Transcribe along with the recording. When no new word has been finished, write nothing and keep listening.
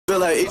Feel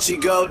like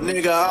Ichigo,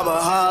 nigga, I'm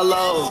a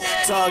hollow.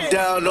 Talk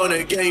down on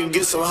the game,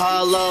 get some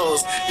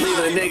hollows. Leave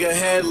a nigga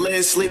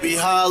headless, sleepy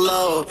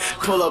hollow.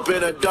 Pull up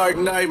in a dark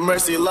night,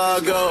 Mercy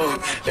Lago.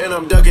 And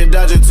I'm ducking,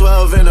 dodging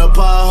 12 in the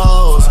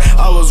potholes.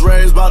 I was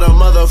raised by the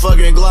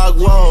motherfucking Glock,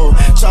 whoa.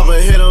 Chopper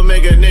hit him,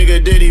 make a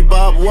nigga Diddy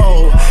Bop,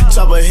 whoa.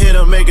 Chopper hit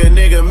him, make a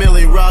nigga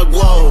Millie Rock,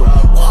 whoa.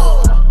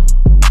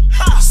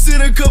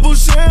 Send a couple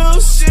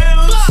shells.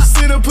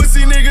 Send a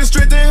pussy nigga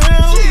straight to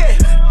hell.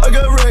 I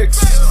got Rex,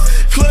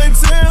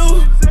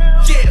 clientele.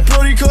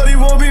 Brody Cody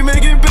won't be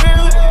making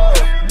bail.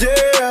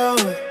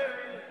 Yeah.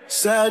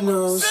 Sad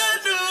news.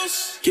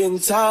 Getting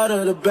tired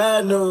of the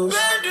bad news.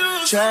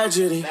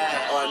 Tragedy.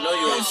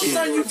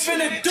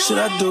 Should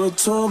I do it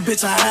to him?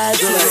 Bitch, I had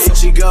to. Like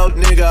Ichigo,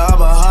 nigga,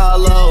 I'm a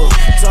hollow.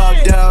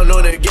 Talk down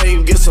on the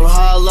game, get some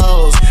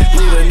hollows.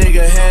 Leave a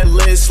nigga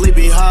headless,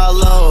 sleepy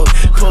hollow.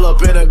 Pull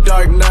up in a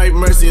dark night,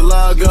 Mercy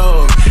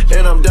Lago.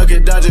 And I'm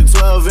ducking, dodging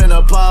 12 in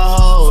the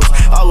potholes.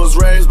 I was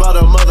raised by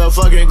the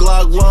motherfucking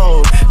Glock,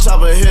 whoa.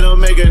 Chopper hit him,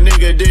 make a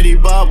nigga Diddy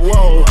Bop,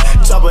 whoa.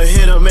 Chopper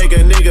hit him, make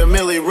a nigga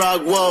Millie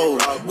Rock, whoa.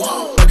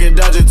 Ducking,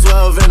 dodging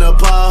 12 in the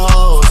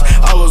potholes.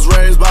 I was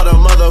raised by the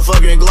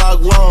motherfucking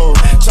Glock, whoa.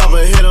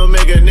 Chopper hit him,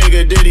 make a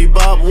nigga Diddy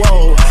Bop,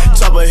 whoa.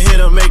 Chopper hit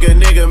him, make a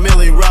nigga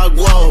Millie Rock,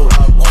 whoa.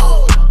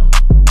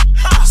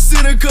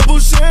 Send a couple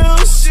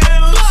shells.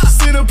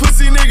 Send a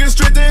pussy nigga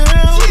straight to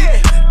hell.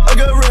 I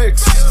got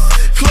Rex,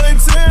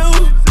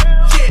 clientele.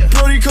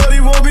 Brody Cody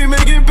won't be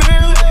making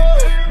bail.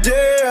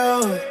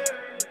 Yeah.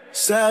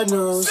 Sad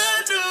news.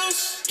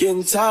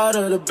 Getting tired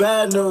of the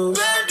bad news.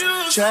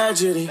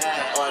 Tragedy.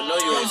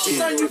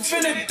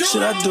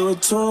 Should I do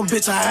it to him?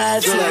 Bitch, I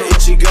had to. Feel like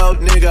Ichigo,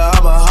 nigga,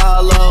 I'm a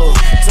hollow.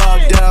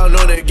 Talk down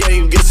on the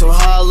game, get some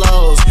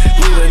hollows.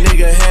 Leave a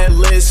nigga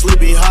headless,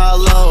 sleepy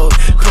hollow.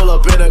 Pull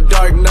up in a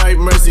dark night,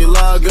 Mercy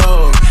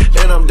Lago.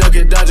 And I'm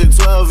ducking, dodging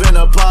 12 in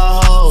the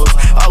potholes.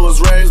 I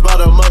was raised by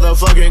the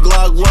motherfucking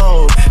Glock,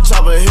 whoa.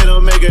 Chopper hit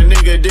him, make a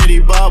nigga Diddy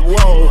Bop,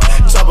 whoa.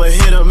 Chopper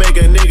hit him, make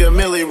a nigga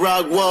Millie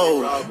Rock,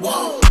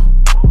 whoa.